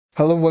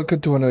Hello and welcome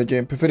to another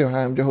JMP video.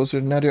 Hi, I'm your host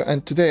JonNario,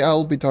 and today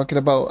I'll be talking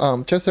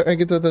about Chester,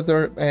 Eggington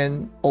III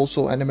and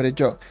also Animated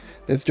Jug.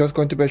 It's just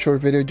going to be a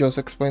short video just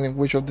explaining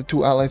which of the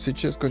two allies is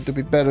just going to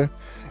be better,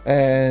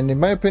 and in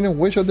my opinion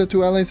which of the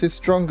two allies is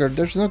stronger.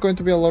 There's not going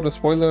to be a lot of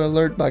spoiler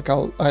alert like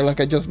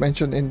I just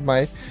mentioned in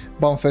my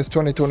Bombfest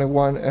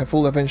 2021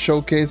 full event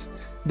showcase.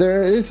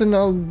 There isn't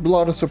a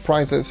lot of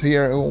surprises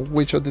here on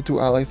which of the two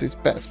allies is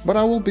best, but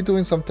I will be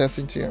doing some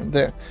testing here and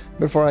there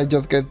before I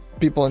just get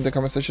people in the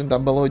comment section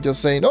down below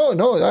just saying, oh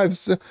no,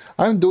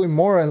 I'm doing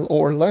more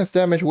or less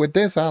damage with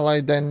this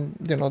ally than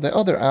the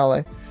other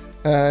ally.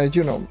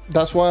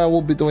 That's why I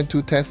will be doing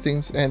two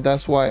testings, and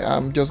that's why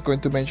I'm just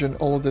going to mention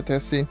all of the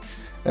testing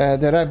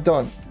that I've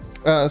done.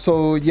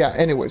 So yeah,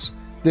 anyways,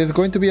 there's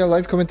going to be a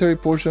live commentary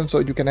portion, so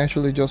you can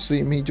actually just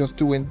see me just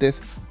doing this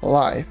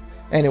live.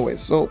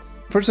 Anyways, so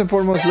first and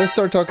foremost, let's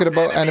start talking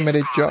about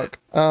Animated Jug.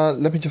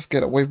 Let me just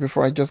get away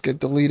before I just get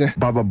deleted.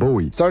 Baba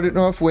Booey. Starting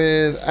off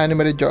with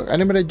Animated Jug.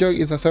 Animated Jug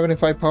is a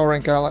 75 power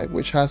rank ally,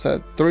 which has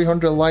a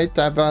 300 light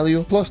tab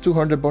value, plus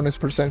 200 bonus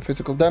 %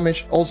 physical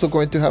damage. Also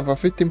going to have a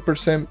 15%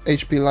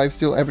 HP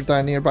lifesteal every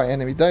time nearby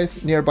enemy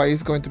dies. Nearby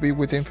is going to be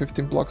within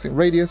 15 blocks in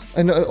radius.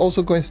 And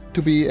also going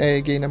to be a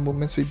gain a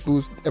movement speed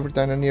boost every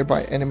time a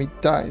nearby enemy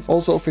dies.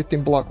 Also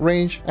 15 block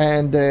range,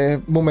 and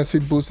the movement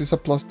speed boost is a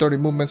plus 30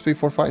 movement speed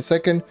for 5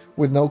 seconds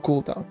with no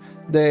cooldown.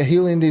 The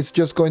healing is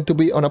just going to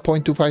be on a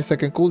 0.25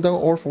 second cooldown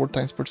or 4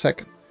 times per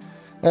second.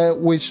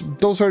 Which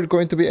those are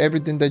going to be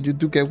everything that you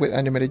do get with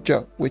Animated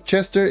Jug. With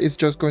Chester, it's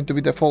just going to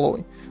be the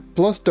following: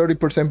 plus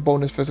 30%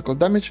 bonus physical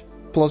damage,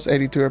 plus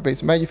 80 to your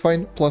base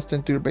magifying, plus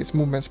 10 to your base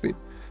movement speed.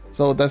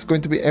 So that's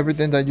going to be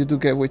everything that you do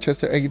get with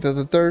Chester,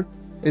 Eggington III.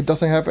 It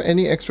doesn't have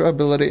any extra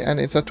ability, and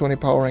it's a 20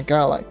 power rank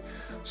ally.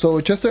 So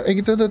Chester,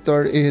 Eggington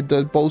III, it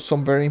does boast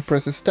some very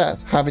impressive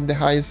stats, having the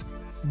highest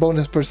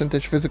bonus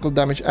percentage physical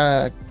damage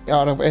out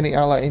of any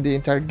ally in the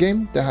entire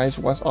game. The highest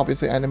was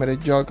obviously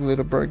Animated Jug,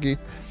 Little Bergie,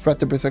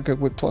 Raptor Berserker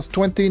with plus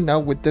 20.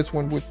 Now with this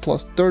one with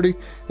plus 30,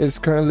 it's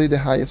currently the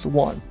highest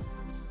one.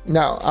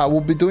 Now I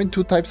will be doing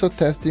two types of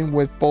testing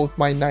with both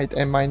my Knight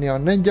and my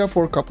Neon Ninja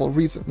for a couple of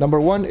reasons. Number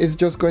one is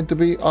just going to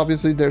be,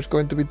 obviously there's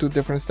going to be two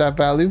different stat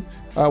value.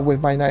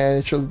 With my Knight, I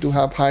actually do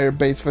have higher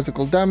base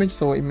physical damage,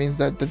 so it means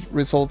that the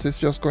result is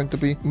just going to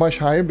be much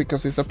higher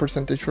because it's a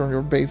percentage from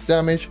your base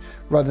damage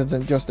rather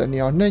than just a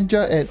Neon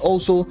Ninja, and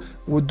also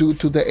would due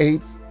to the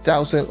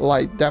 8,000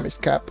 light damage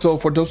cap. So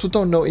for those who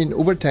don't know, in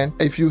Uber 10,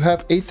 if you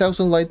have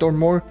 8,000 light or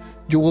more,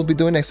 you will be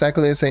doing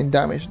exactly the same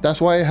damage. That's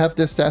why I have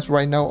the stats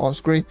right now on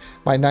screen.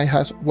 My Knight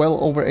has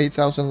well over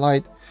 8,000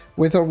 light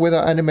with or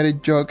without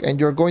Animated Jug, and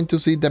you're going to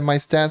see that my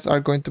stats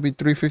are going to be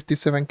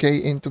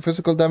 357k into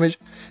physical damage,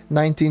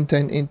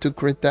 1910 into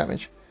crit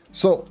damage.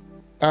 So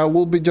I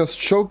will be just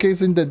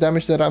showcasing the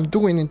damage that I'm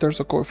doing in terms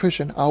of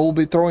coefficient. I will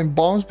be throwing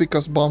bombs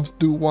because bombs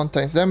do 1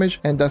 times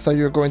damage, and that's how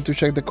you're going to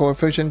check the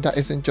coefficient. That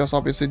isn't just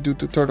obviously due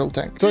to turtle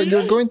tank. So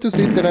you're going to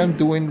see that I'm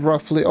doing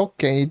roughly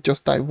okay,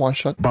 just died one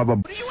shot. Baba.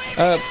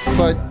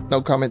 But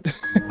no comment.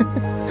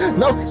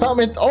 No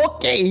comment.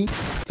 Okay.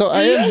 So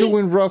I am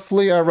doing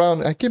roughly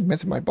around, I keep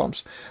missing my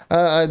bombs.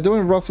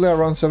 Doing roughly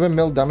around 7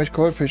 mil damage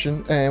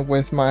coefficient, and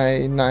with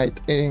my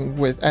Knight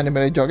with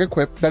Animated Jug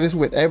equipped. That is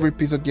with every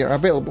piece of gear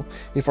available.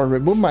 If I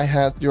remove my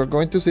hat, you're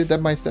going to see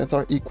that my stats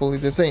are equally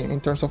the same in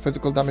terms of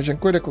physical damage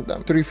and critical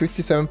damage.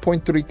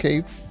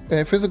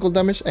 357.3k physical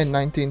damage and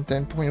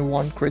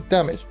 1910.1 crit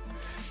damage.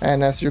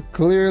 And as you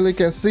clearly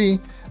can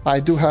see, I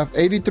do have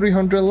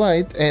 8300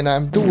 light, and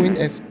I'm doing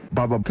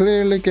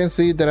clearly can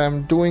see that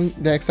I'm doing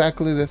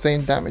exactly the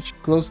same damage,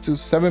 close to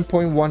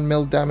 7.1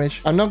 mil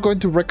damage. I'm not going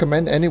to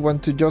recommend anyone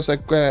to just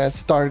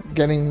start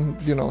getting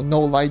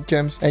no light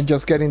gems and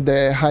just getting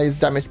the highest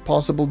damage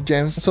possible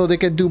gems so they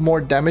can do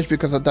more damage,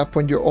 because at that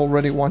point you're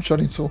already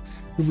one-shotting, so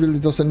it really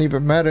doesn't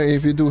even matter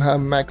if you do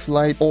have max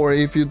light or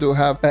if you do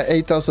have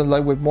 8,000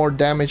 light with more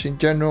damage in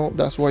general.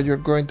 That's what you're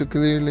going to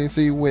clearly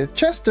see with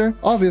Chester.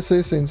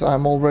 Obviously, since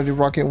I'm already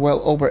rocking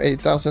well over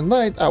 8,000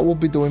 light, I will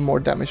be doing more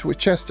damage with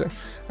Chester.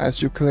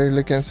 As you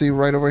clearly can see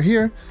right over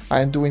here,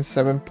 I am doing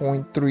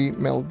 7.3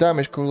 mil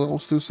damage,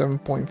 close to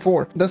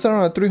 7.4. That's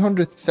around a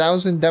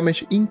 300,000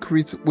 damage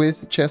increase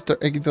with Chester,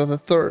 Eggington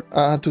III.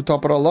 To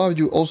top it all off,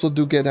 you also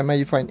do get a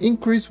magifying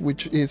increase,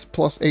 which is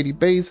plus 80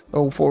 base.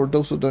 Oh, for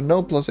those who don't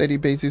know, plus 80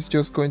 base is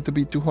just going to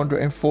be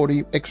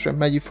 240 extra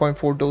magifying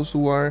for those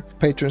who are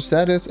patron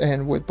status,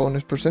 and with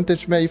bonus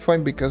percentage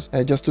magifying, because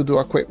just to do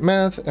a quick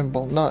math, and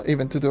well, not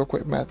even to do a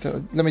quick math,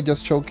 let me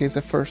just showcase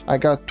it first. I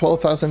got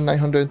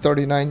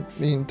 12,939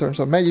 in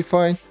terms of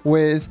magifying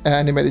with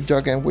Animated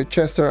Jug, and with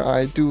Chester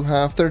I do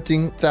have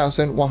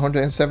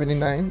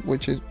 13,179,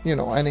 which is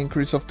an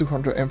increase of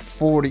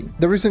 240.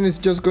 The reason is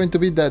just going to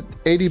be that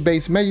 80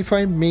 base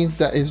magifying means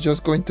that it's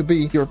just going to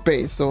be your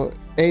base, so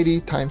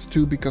 80 times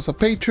 2 because of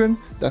patron,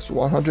 that's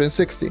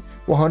 160.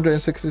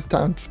 160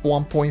 times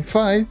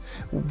 1.5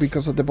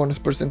 because of the bonus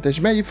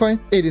percentage Magify,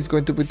 it is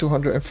going to be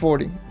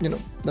 240. You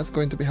know, that's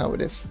going to be how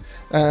it is.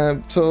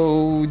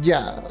 So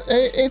yeah,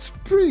 it's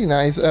pretty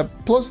nice.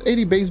 Plus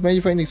 80 base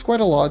Magifying is quite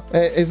a lot.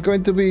 It's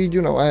going to be,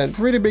 you know, a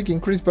pretty big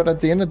increase, but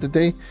at the end of the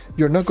day,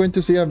 you're not going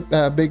to see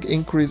a big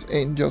increase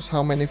in just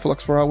how many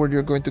flux per hour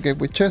you're going to get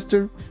with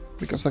Chester,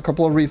 because a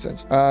couple of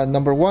reasons.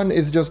 Number one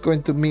is just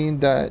going to mean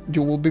that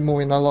you will be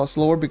moving a lot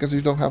slower because you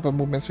don't have a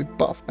movement speed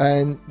buff.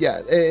 And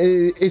yeah,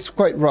 it's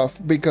quite rough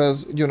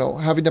because, you know,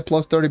 having a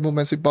plus 30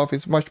 movement speed buff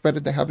is much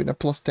better than having a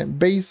plus 10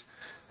 base.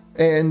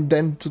 And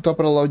then to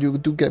top it all out, you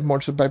do get more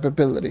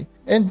survivability.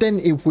 And then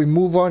if we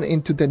move on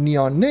into the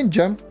Neon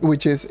Ninja,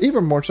 which is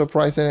even more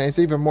surprising and it's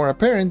even more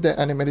apparent that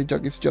animated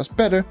jog is just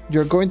better,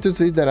 you're going to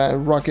see that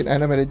I'm rocking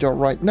animated jog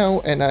right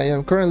now, and I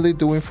am currently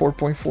doing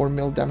 4.4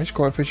 mil damage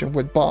coefficient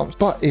with bombs.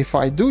 But if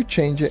I do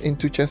change it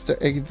into Chester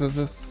Eggington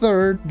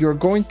III, you're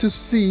going to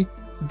see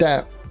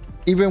that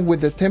even with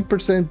the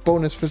 10%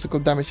 bonus physical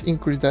damage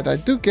increase that I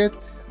do get,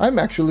 I'm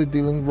actually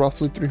dealing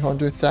roughly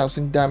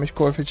 300,000 damage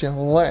coefficient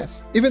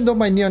less. Even though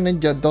my Neon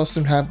Ninja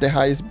doesn't have the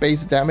highest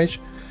base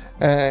damage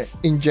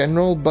in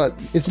general, but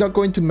it's not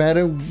going to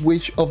matter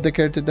which of the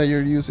characters that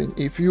you're using.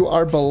 If you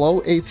are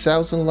below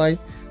 8,000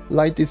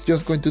 light is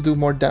just going to do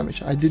more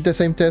damage. I did the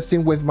same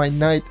testing with my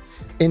Knight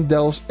in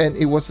Delves and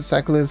it was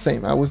exactly the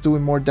same. I was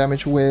doing more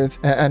damage with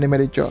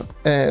animated jog.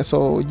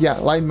 So yeah,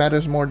 light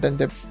matters more than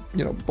the,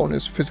 you know,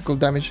 bonus physical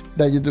damage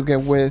that you do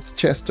get with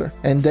Chester.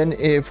 And then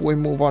if we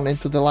move on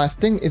into the last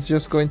thing, it's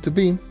just going to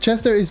be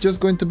Chester is just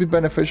going to be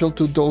beneficial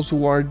to those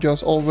who are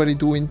just already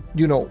doing,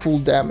 you know, full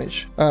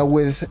damage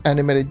with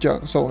animated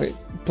jog. So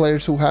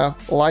players who have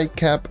light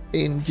cap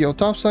in Geo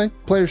Topside,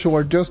 players who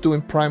are just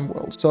doing prime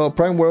worlds. So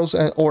prime worlds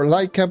or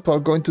light cap are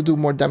going to do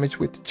more damage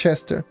with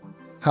Chester.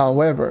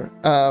 However,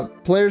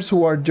 players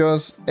who are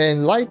just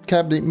in light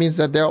cap, it means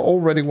that they're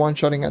already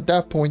one-shotting at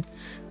that point,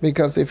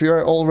 because if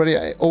you're already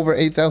over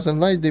 8,000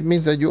 light, it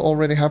means that you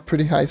already have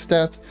pretty high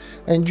stats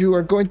and you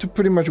are going to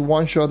pretty much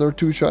one-shot or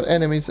two-shot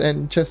enemies,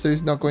 and Chester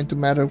is not going to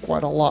matter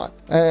quite a lot.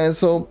 And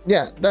so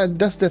yeah,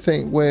 that's the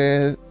thing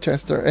with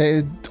Chester.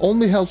 It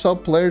only helps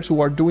out players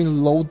who are doing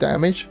low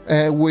damage,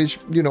 which,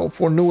 you know,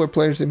 for newer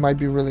players it might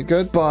be really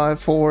good, but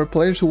for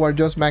players who are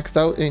just maxed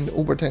out in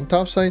over 10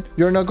 topside,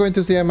 you're not going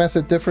to see a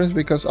massive difference,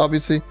 because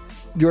obviously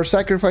you're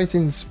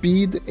sacrificing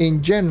speed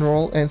in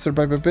general and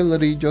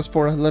survivability just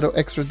for a little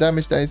extra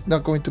damage that is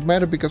not going to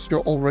matter because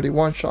you're already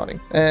one-shotting.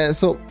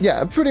 So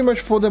yeah, pretty much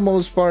for the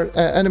most part,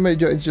 animated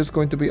jog is just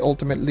going to be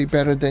ultimately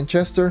better than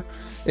Chester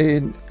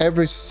in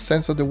every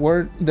sense of the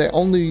word. The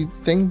only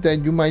thing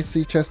that you might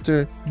see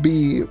Chester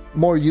be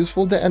more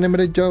useful than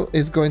animated jog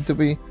is going to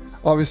be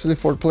obviously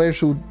for players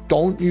who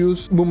don't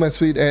use movement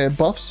speed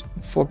buffs,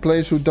 for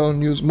players who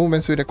don't use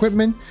movement speed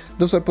equipment.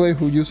 Those are players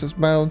who uses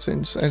mounts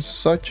and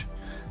such.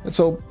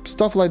 So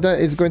stuff like that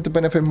is going to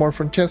benefit more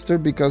from Chester,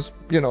 because,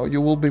 you know, you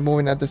will be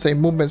moving at the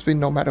same movement speed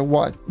no matter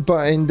what.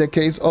 But in the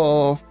case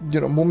of, you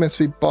know, movement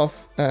speed buff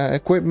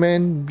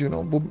equipment, you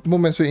know,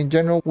 movement speed in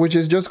general, which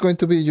is just going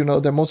to be, you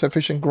know, the most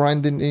efficient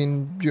grinding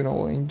in, you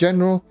know, in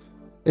general,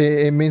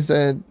 it means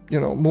that, you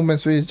know, movement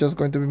speed is just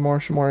going to be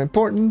much more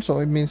important. So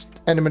it means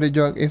animated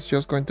jog is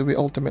just going to be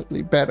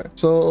ultimately better.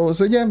 So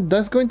yeah,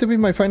 that's going to be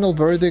my final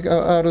verdict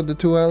out of the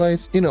two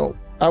allies. You know,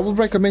 I would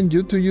recommend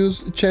you to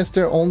use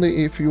Chester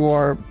only if you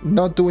are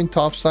not doing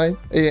topside,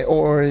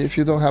 or if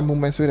you don't have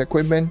movement speed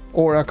equipment,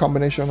 or a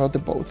combination of the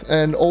both.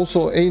 And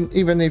also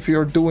even if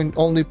you're doing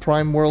only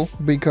prime world,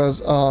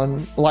 because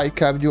on light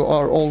cap you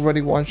are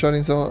already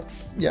one-shotting. So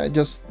yeah,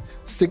 just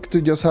stick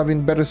to just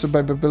having better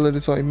survivability.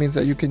 So it means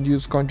that you can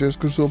use Conjurer's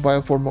Crucible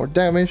Vial for more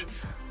damage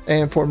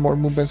and for more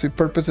movement speed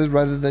purposes,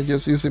 rather than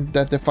just using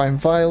that Define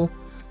Vial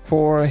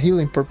for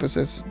healing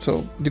purposes.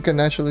 So you can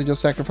actually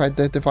just sacrifice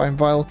that Define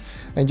Vial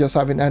and just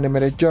have an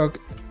animated jog,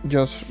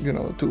 just, you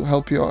know, to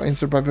help you in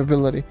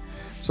survivability.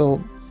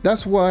 So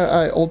that's why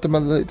I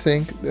ultimately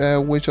think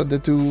which of the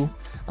two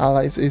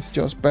allies is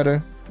just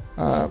better.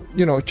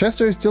 You know,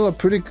 Chester is still a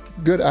pretty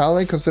good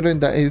ally, considering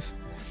that it's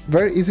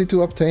very easy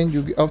to obtain.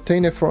 You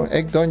obtain it from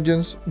egg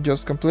dungeons.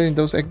 Just completing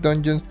those egg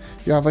dungeons,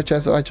 you have a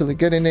chance of actually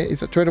getting it.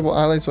 It's a tradable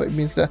ally, so it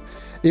means that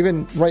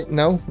even right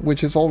now,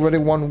 which is already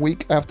 1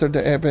 week after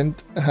the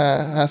event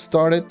has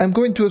started, I'm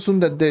going to assume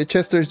that the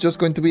Chester is just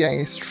going to be an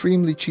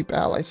extremely cheap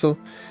ally. So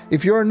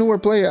if you're a newer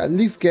player, at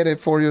least get it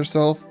for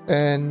yourself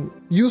and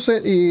use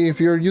it if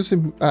you're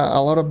using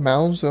a lot of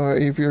mounts, or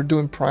if you're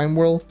doing prime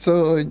world.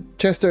 So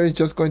Chester is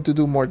just going to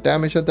do more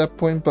damage at that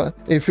point. But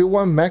if you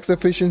want max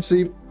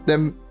efficiency,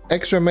 then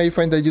extra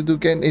Mayfine that you do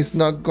get is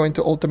not going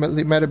to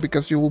ultimately matter,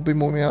 because you will be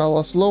moving a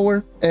lot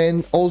slower,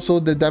 and also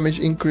the damage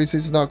increase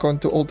is not going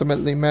to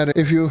ultimately matter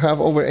if you have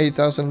over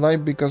 8,000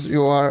 life, because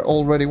you are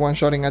already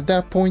one-shotting at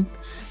that point.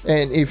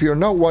 And if you're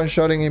not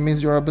one-shotting, it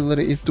means your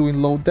ability is doing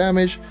low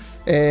damage,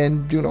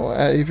 And you know,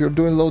 if you're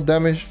doing low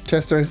damage,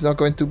 Chester is not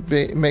going to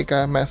make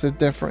a massive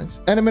difference.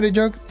 Animated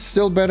Jug,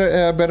 still better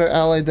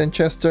ally than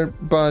Chester,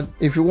 but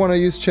if you want to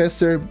use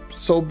Chester,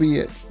 so be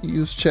it.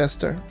 Use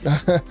Chester.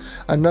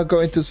 I'm not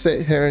going to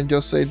sit here and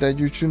just say that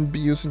you shouldn't be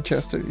using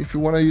Chester. If you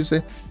want to use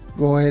it,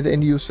 go ahead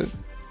and use it.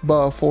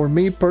 But for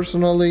me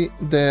personally,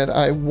 that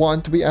I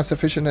want to be as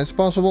efficient as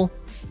possible,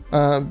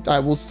 I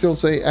will still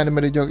say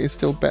Animated Jug is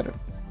still better.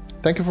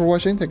 Thank you for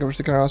watching. Thank you for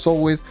sticking around. As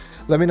always,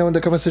 let me know in the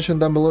comment section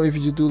down below if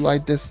you do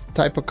like this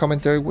type of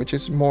commentary, which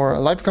is more a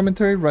live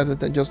commentary rather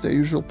than just the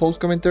usual post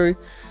commentary.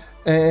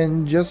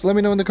 And just let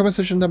me know in the comment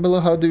section down below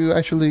how do you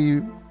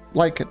actually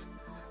like it.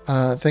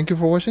 Thank you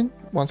for watching.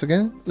 Once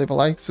again, leave a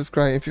like,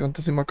 subscribe if you want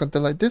to see more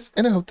content like this,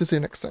 and I hope to see you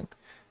next time.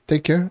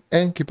 Take care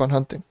and keep on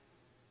hunting.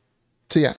 See ya.